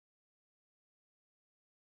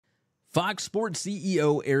Fox Sports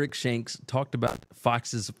CEO Eric Shanks talked about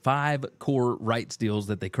Fox's 5 core rights deals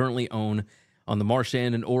that they currently own on the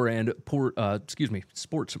Marchand and Orand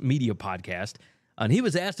Sports Media podcast. And he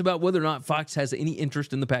was asked about whether or not Fox has any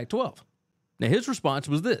interest in the Pac-12. Now, his response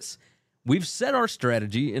was this: "We've set our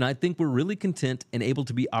strategy, and I think we're really content and able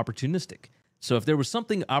to be opportunistic. So if there was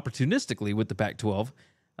something opportunistically with the Pac-12,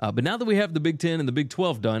 but now that we have the Big Ten and the Big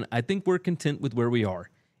 12 done, I think we're content with where we are.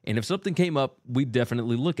 And if something came up, we'd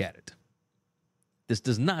definitely look at it." This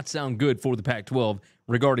does not sound good for the Pac-12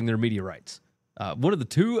 regarding their media rights. One of the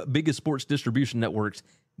 2 biggest sports distribution networks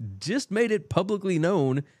just made it publicly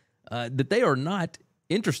known that they are not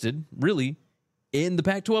interested, really, in the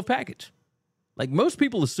Pac-12 package. Like, most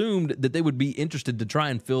people assumed that they would be interested to try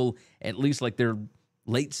and fill at least like their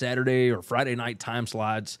late Saturday or Friday night time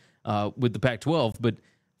slots with the Pac-12, but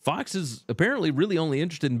Fox is apparently really only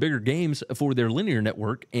interested in bigger games for their linear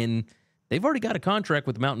network, and they've already got a contract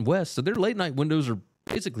with Mountain West, so their late night windows are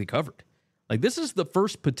basically covered. Like, this is the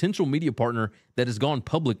first potential media partner that has gone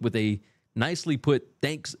public with a nicely put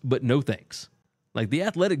thanks but no thanks. Like, The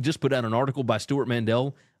Athletic just put out an article by Stuart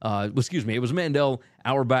Mandel. It was Mandel,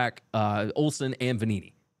 Auerbach, Olsen, and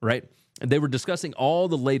Vanini, right? And they were discussing all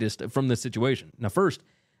the latest from this situation. Now, first,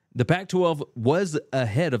 the Pac-12 was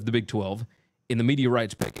ahead of the Big 12 in the media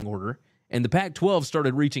rights pecking order, and the Pac-12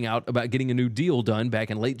 started reaching out about getting a new deal done back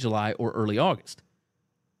in late July or early August.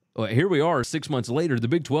 Well, here we are 6 months later. The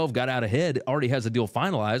Big 12 got out ahead, already has a deal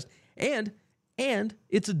finalized, and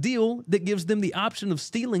it's a deal that gives them the option of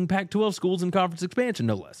stealing Pac-12 schools in conference expansion,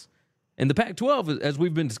 no less. And the Pac-12, as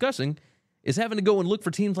we've been discussing, is having to go and look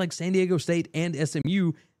for teams like San Diego State and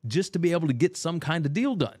SMU just to be able to get some kind of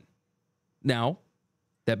deal done. Now,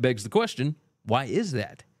 that begs the question, why is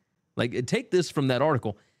that? Like, take this from that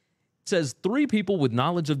article. It says 3 people with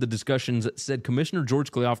knowledge of the discussions said Commissioner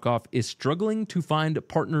George Kliavkoff is struggling to find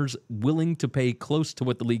partners willing to pay close to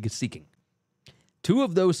what the league is seeking. 2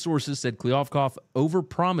 of those sources said Kliavkoff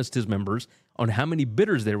overpromised his members on how many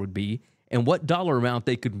bidders there would be and what dollar amount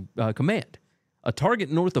they could command. A target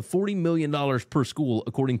north of $40 million per school,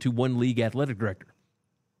 according to one league athletic director.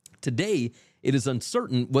 Today, it is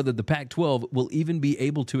uncertain whether the Pac-12 will even be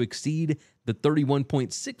able to exceed the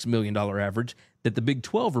 $31.6 million average that the Big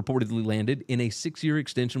 12 reportedly landed in a 6-year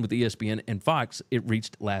extension with ESPN and Fox it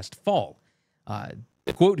reached last fall.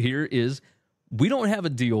 The quote here is, "We don't have a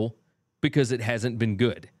deal because it hasn't been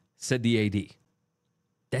good," said the AD.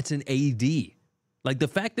 That's an AD. Like, the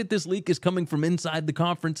fact that this leak is coming from inside the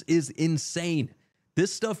conference is insane.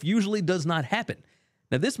 This stuff usually does not happen.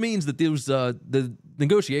 Now, this means that the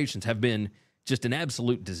negotiations have been just an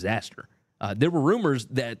absolute disaster. There were rumors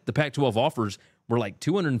that the Pac-12 offers were like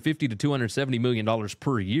 $250 to $270 million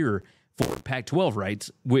per year for Pac-12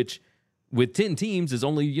 rights, which with 10 teams is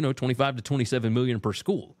only, $25 to $27 million per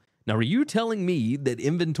school. Now, are you telling me that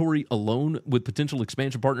inventory alone with potential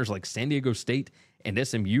expansion partners like San Diego State and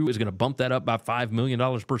SMU is going to bump that up by $5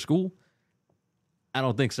 million per school? I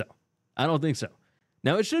don't think so.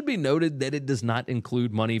 Now, it should be noted that it does not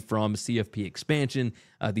include money from CFP expansion,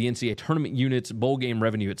 the NCAA tournament units, bowl game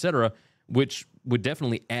revenue, etc., which would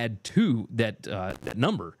definitely add to that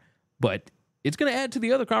number. But it's going to add to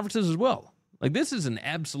the other conferences as well. Like, this is an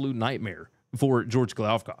absolute nightmare for George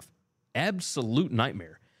Kliavkoff. Absolute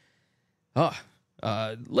nightmare.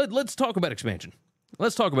 Let's talk about expansion.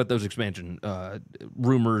 Let's talk about those expansion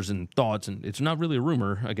rumors and thoughts. And it's not really a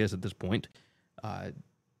rumor, I guess, at this point.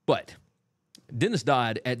 But Dennis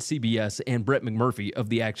Dodd at CBS and Brett McMurphy of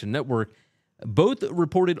the Action Network both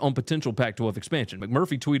reported on potential Pac-12 expansion.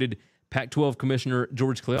 McMurphy tweeted, "Pac-12 Commissioner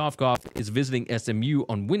George Kliavkoff is visiting SMU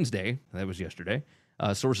on Wednesday." That was yesterday.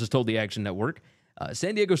 Sources told the Action Network.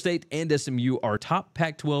 San Diego State and SMU are top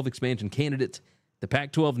Pac-12 expansion candidates. The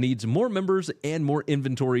Pac-12 needs more members and more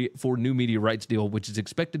inventory for new media rights deal, which is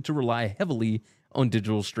expected to rely heavily on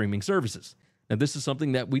digital streaming services. Now, this is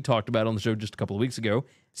something that we talked about on the show just a couple of weeks ago.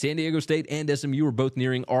 San Diego State and SMU are both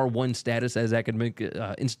nearing R1 status as academic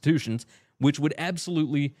institutions, which would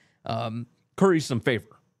absolutely curry some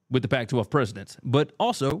favor with the Pac-12 presidents. But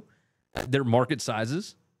also, their market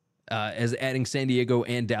sizes, as adding San Diego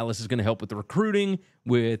and Dallas is going to help with the recruiting,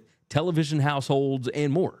 with television households,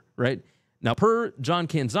 and more, right? Now, per John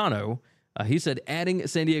Canzano, he said adding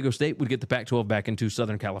San Diego State would get the Pac-12 back into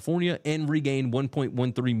Southern California and regain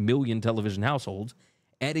 1.13 million television households.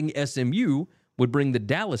 Adding SMU would bring the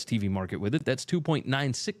Dallas TV market with it. That's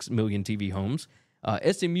 2.96 million TV homes.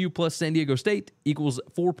 SMU plus San Diego State equals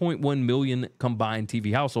 4.1 million combined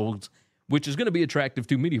TV households, which is going to be attractive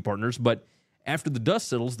to media partners. But after the dust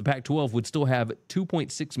settles, the Pac-12 would still have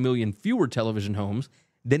 2.6 million fewer television homes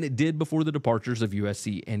than it did before the departures of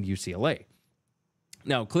USC and UCLA.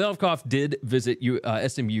 Now, Kliavkoff did visit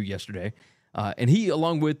SMU yesterday, and he,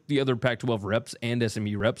 along with the other Pac-12 reps and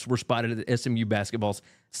SMU reps, were spotted at SMU basketball's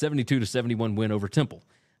 72-71 win over Temple.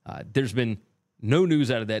 There's been no news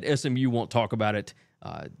out of that. SMU won't talk about it.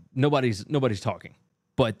 Nobody's talking.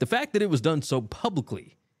 But the fact that it was done so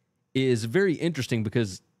publicly is very interesting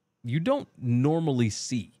because you don't normally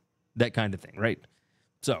see that kind of thing, right?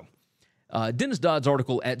 So, Dennis Dodd's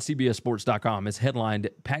article at CBSSports.com is headlined,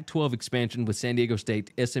 Pac-12 expansion with San Diego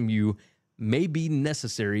State, SMU may be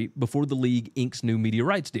necessary before the league inks new media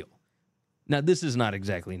rights deal. Now, this is not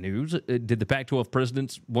exactly news. Did the Pac-12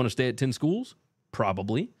 presidents want to stay at 10 schools?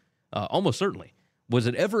 Probably. Almost certainly. Was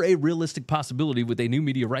it ever a realistic possibility with a new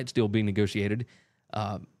media rights deal being negotiated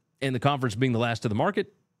and the conference being the last to the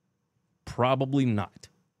market? Probably not.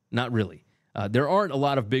 Not really. There aren't a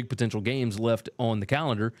lot of big potential games left on the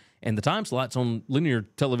calendar, and the time slots on linear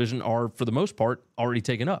television are, for the most part, already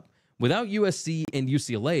taken up. Without USC and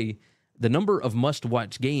UCLA, the number of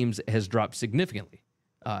must-watch games has dropped significantly.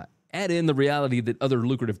 Add in the reality that other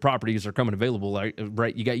lucrative properties are coming available,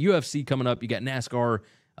 right? You got UFC coming up, you got NASCAR,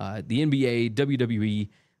 the NBA, WWE.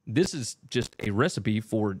 This is just a recipe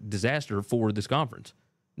for disaster for this conference.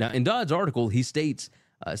 Now, in Dodd's article, he states,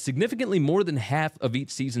 significantly more than half of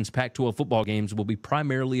each season's Pac-12 football games will be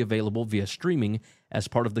primarily available via streaming as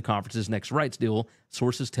part of the conference's next rights deal,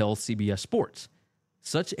 sources tell CBS Sports.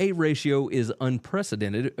 Such a ratio is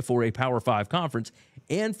unprecedented for a Power 5 conference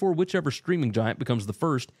and for whichever streaming giant becomes the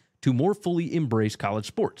first to more fully embrace college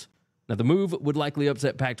sports. Now, the move would likely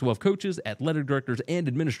upset Pac-12 coaches, athletic directors, and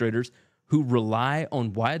administrators who rely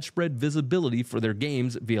on widespread visibility for their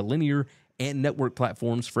games via linear and network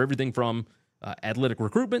platforms for everything from athletic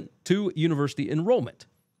recruitment to university enrollment.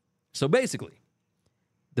 So basically,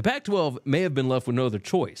 the Pac-12 may have been left with no other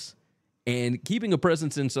choice, and keeping a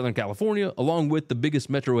presence in Southern California, along with the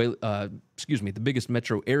biggest metro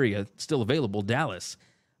area still available, Dallas,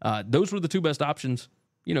 those were the two best options,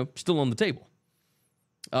 still on the table.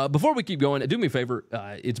 Before we keep going, do me a favor.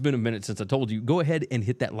 It's been a minute since I told you. Go ahead and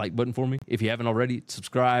hit that like button for me if you haven't already.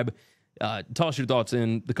 Subscribe. Toss your thoughts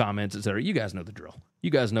in the comments, etc. You guys know the drill.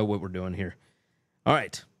 You guys know what we're doing here. All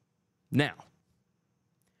right. Now,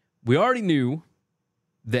 we already knew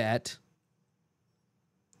that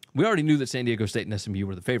San Diego State and SMU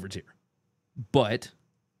were the favorites here. But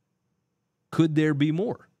could there be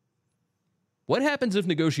more? What happens if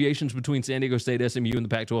negotiations between San Diego State, SMU, and the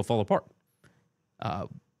Pac-12 fall apart?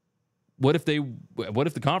 What if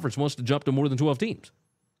the conference wants to jump to more than 12 teams?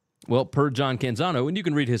 Well, per John Canzano, and you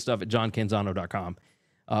can read his stuff at johncanzano.com,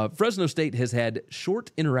 Fresno State has had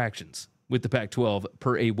short interactions with the Pac-12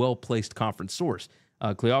 per a well-placed conference source.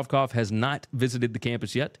 Kliavkoff has not visited the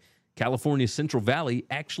campus yet. California's Central Valley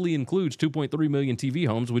actually includes 2.3 million TV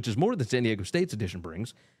homes, which is more than San Diego State's edition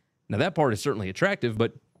brings. Now, that part is certainly attractive,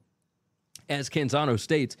 but as Canzano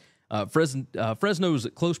states, Fresno's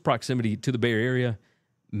close proximity to the Bay Area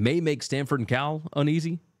may make Stanford and Cal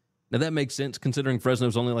uneasy. Now, that makes sense considering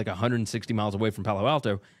Fresno's only like 160 miles away from Palo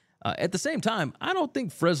Alto. At the same time, I don't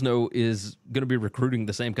think Fresno is going to be recruiting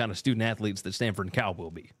the same kind of student athletes that Stanford and Cal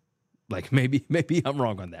will be. Like, maybe I'm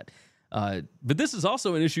wrong on that. But this is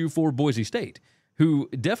also an issue for Boise State, who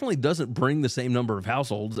definitely doesn't bring the same number of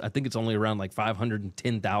households. I think it's only around like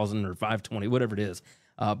 510,000 or 520, whatever it is.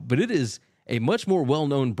 But it is a much more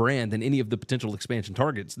well-known brand than any of the potential expansion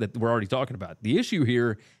targets that we're already talking about. The issue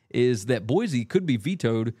here is that Boise could be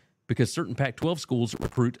vetoed because certain Pac-12 schools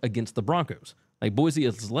recruit against the Broncos. Like, Boise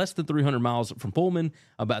is less than 300 miles from Pullman,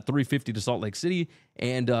 about 350 to Salt Lake City,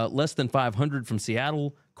 and less than 500 from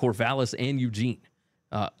Seattle, Corvallis, and Eugene.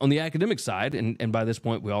 On the academic side, and by this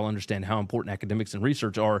point we all understand how important academics and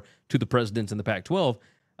research are to the presidents in the Pac-12,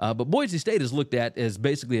 but Boise State is looked at as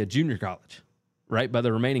basically a junior college, right, by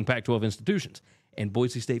the remaining Pac-12 institutions. And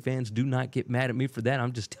Boise State fans, do not get mad at me for that.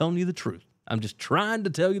 I'm just telling you the truth. I'm just trying to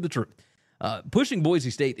tell you the truth. Pushing Boise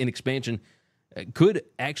State in expansion could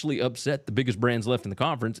actually upset the biggest brands left in the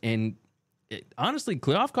conference. And honestly,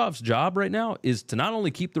 Kliavkoff's job right now is to not only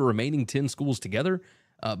keep the remaining 10 schools together,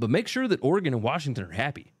 but make sure that Oregon and Washington are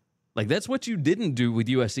happy. Like, that's what you didn't do with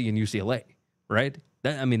USC and UCLA, right?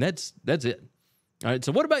 That's it. All right,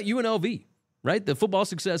 so what about UNLV, right? The football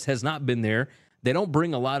success has not been there. They don't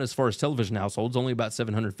bring a lot as far as television households, only about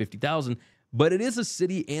 750,000, but it is a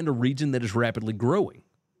city and a region that is rapidly growing.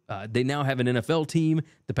 They now have an NFL team.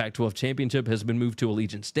 The Pac-12 championship has been moved to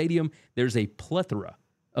Allegiant Stadium. There's a plethora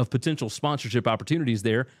of potential sponsorship opportunities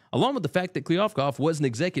there, along with the fact that Kliavkoff was an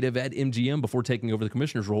executive at MGM before taking over the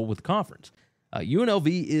commissioner's role with the conference.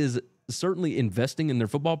 UNLV is certainly investing in their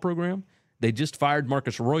football program. They just fired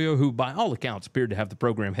Marcus Arroyo, who by all accounts appeared to have the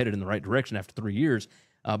program headed in the right direction after 3 years.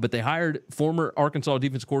 But they hired former Arkansas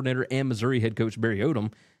defense coordinator and Missouri head coach Barry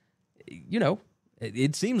Odom. You know,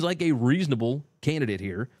 it seems like a reasonable candidate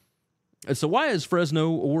here. So why is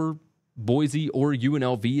Fresno or Boise or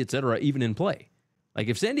UNLV, et cetera, even in play? Like,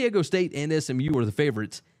 if San Diego State and SMU are the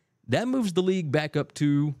favorites, that moves the league back up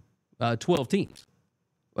to 12 teams.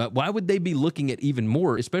 Why would they be looking at even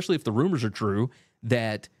more, especially if the rumors are true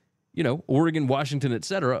that, you know, Oregon, Washington, et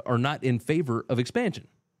cetera, are not in favor of expansion?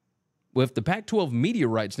 Well, if the Pac-12 media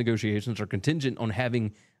rights negotiations are contingent on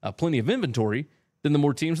having plenty of inventory, then the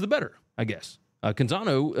more teams, the better, I guess.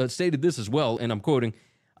 Canzano stated this as well, and I'm quoting,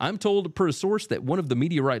 "I'm told per a source that one of the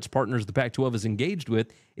media rights partners the Pac-12 is engaged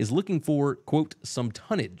with is looking for, quote, some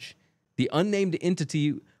tonnage. The unnamed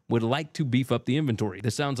entity would like to beef up the inventory.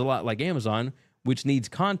 This sounds a lot like Amazon, which needs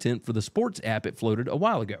content for the sports app it floated a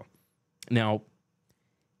while ago." Now,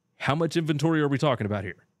 how much inventory are we talking about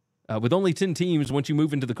here? With only 10 teams, once you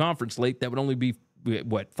move into the conference slate, that would only be,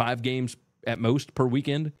 5 games at most per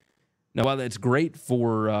weekend? Now, while that's great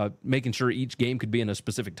for making sure each game could be in a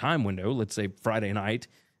specific time window, let's say Friday night,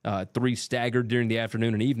 3 staggered during the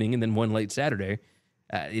afternoon and evening, and then 1 late Saturday,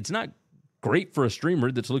 it's not great for a streamer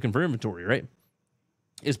that's looking for inventory, right?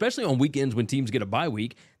 Especially on weekends when teams get a bye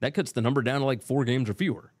week, that cuts the number down to like 4 games or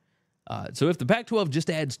fewer. So if the Pac-12 just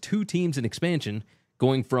adds 2 teams in expansion,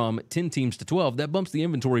 going from 10 teams to 12, that bumps the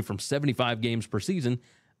inventory from 75 games per season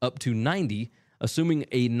up to 90, assuming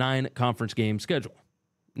a 9-conference game schedule.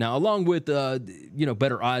 Now, along with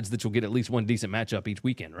better odds that you'll get at least one decent matchup each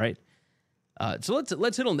weekend, right? So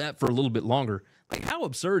let's hit on that for a little bit longer. Like, how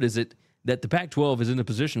absurd is it that the Pac-12 is in a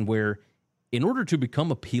position where, in order to become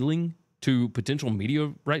appealing to potential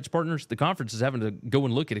media rights partners, the conference is having to go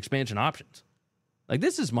and look at expansion options? Like,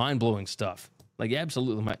 this is mind-blowing stuff. Like,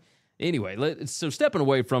 absolutely. Anyway, so stepping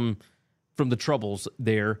away from the troubles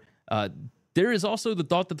there, there is also the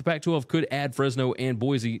thought that the Pac-12 could add Fresno and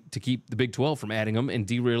Boise to keep the Big 12 from adding them and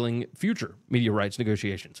derailing future media rights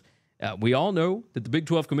negotiations. We all know that the Big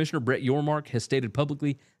 12 Commissioner, Brett Yormark, has stated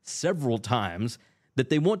publicly several times that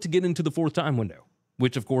they want to get into the 4th time window,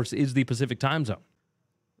 which, of course, is the Pacific time zone.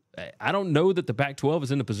 I don't know that the Pac-12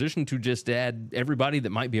 is in a position to just add everybody that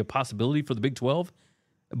might be a possibility for the Big 12,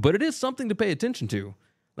 but it is something to pay attention to.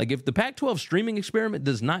 Like, if the Pac-12 streaming experiment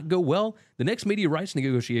does not go well, the next media rights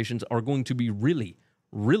negotiations are going to be really,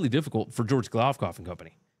 really difficult for George Kliavkoff and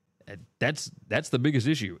company. That's the biggest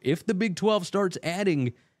issue. If the Big 12 starts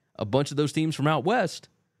adding a bunch of those teams from out west,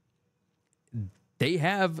 they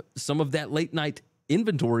have some of that late night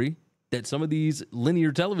inventory that some of these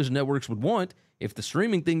linear television networks would want. If the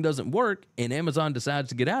streaming thing doesn't work and Amazon decides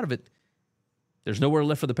to get out of it, there's nowhere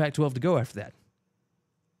left for the Pac-12 to go after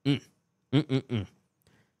that.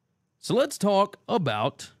 So let's talk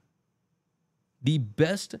about the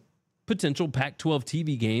best potential Pac-12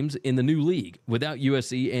 TV games in the new league without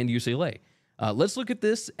USC and UCLA. Let's look at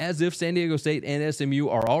this as if San Diego State and SMU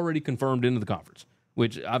are already confirmed into the conference,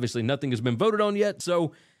 which obviously nothing has been voted on yet.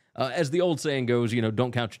 So as the old saying goes,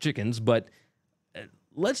 don't count your chickens, but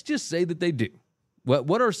let's just say that they do.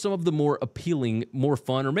 What are some of the more appealing, more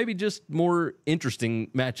fun, or maybe just more interesting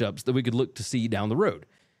matchups that we could look to see down the road?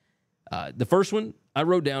 The first one I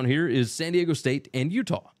wrote down here is San Diego State and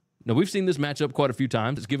Utah. Now, we've seen this matchup quite a few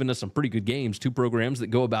times. It's given us some pretty good games, 2 programs that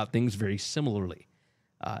go about things very similarly.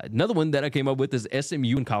 Another one that I came up with is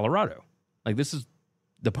SMU and Colorado. Like, this is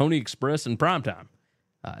the Pony Express in primetime.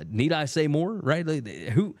 Need I say more, right? Like,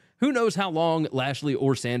 who knows how long Lashley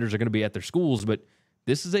or Sanders are going to be at their schools, but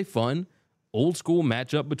this is a fun, old-school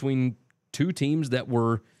matchup between 2 teams that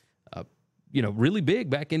were, really big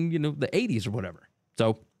back in, the 80s or whatever.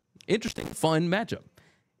 So, interesting, fun matchup.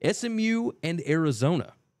 SMU and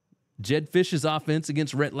Arizona. Jed Fish's offense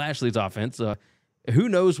against Rhett Lashley's offense. Who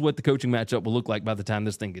knows what the coaching matchup will look like by the time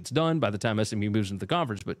this thing gets done, by the time SMU moves into the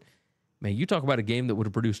conference. But, man, you talk about a game that would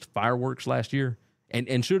have produced fireworks last year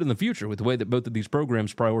and should in the future with the way that both of these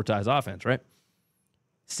programs prioritize offense, right?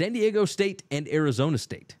 San Diego State and Arizona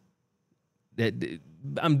State.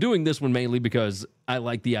 I'm doing this one mainly because I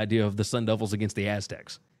like the idea of the Sun Devils against the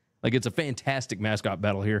Aztecs. Like, it's a fantastic mascot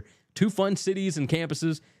battle here. 2 fun cities and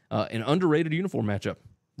campuses, an underrated uniform matchup.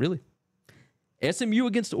 Really. SMU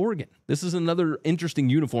against Oregon. This is another interesting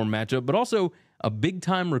uniform matchup, but also a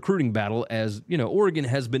big-time recruiting battle as, Oregon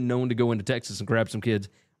has been known to go into Texas and grab some kids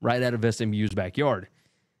right out of SMU's backyard.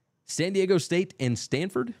 San Diego State and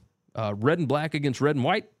Stanford. Red and black against red and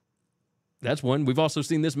white. That's one. We've also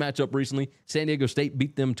seen this matchup recently. San Diego State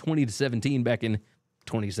beat them 20-17 back in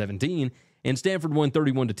 2017, and Stanford won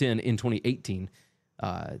 31-10 in 2018.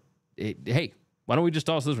 Hey, why don't we just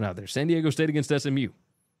toss this one out there? San Diego State against SMU.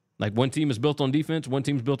 Like, one team is built on defense, one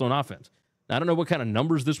team's built on offense. I don't know what kind of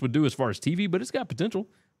numbers this would do as far as TV, but it's got potential.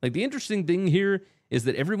 Like, the interesting thing here is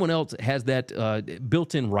that everyone else has that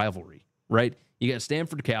built-in rivalry, right? You got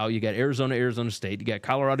Stanford, Cal, you got Arizona, Arizona State, you got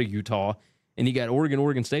Colorado, Utah, and you got Oregon,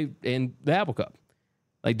 Oregon State, and the Apple Cup.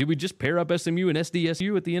 Like, do we just pair up SMU and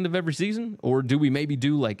SDSU at the end of every season? Or do we maybe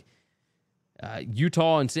do, like,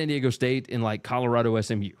 Utah and San Diego State and, like, Colorado,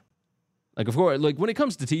 SMU? Like, of course, like, when it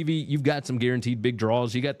comes to TV, you've got some guaranteed big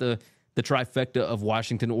draws. You got the trifecta of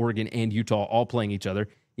Washington, Oregon, and Utah all playing each other.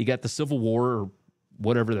 You got the Civil War, or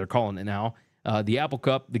whatever they're calling it now. The Apple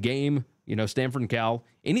Cup, the game, Stanford and Cal.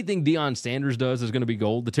 Anything Deion Sanders does is going to be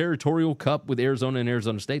gold. The Territorial Cup with Arizona and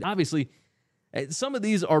Arizona State. Obviously, some of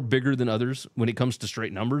these are bigger than others when it comes to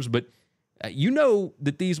straight numbers, but you know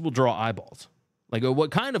that these will draw eyeballs. Like,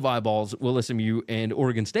 what kind of eyeballs will SMU and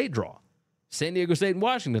Oregon State draw? San Diego State and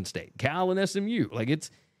Washington State, Cal and SMU. Like,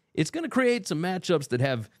 it's going to create some matchups that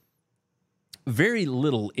have very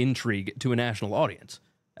little intrigue to a national audience.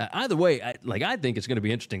 Either way, I think it's going to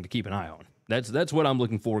be interesting to keep an eye on. That's what I'm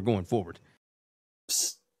looking for going forward.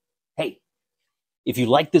 Psst. Hey, if you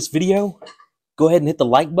like this video, go ahead and hit the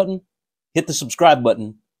like button, hit the subscribe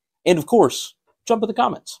button, and of course, jump in the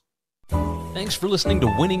comments. Thanks for listening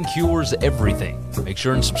to Winning Cures Everything. Make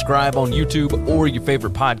sure and subscribe on YouTube or your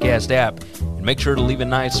favorite podcast app, and make sure to leave a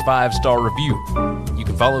nice 5-star review. You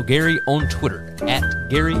can follow Gary on Twitter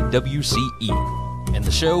 @GaryWCE, and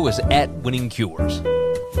the show is @Winning Cures.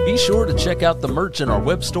 Be sure to check out the merch in our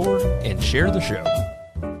web store and share the show.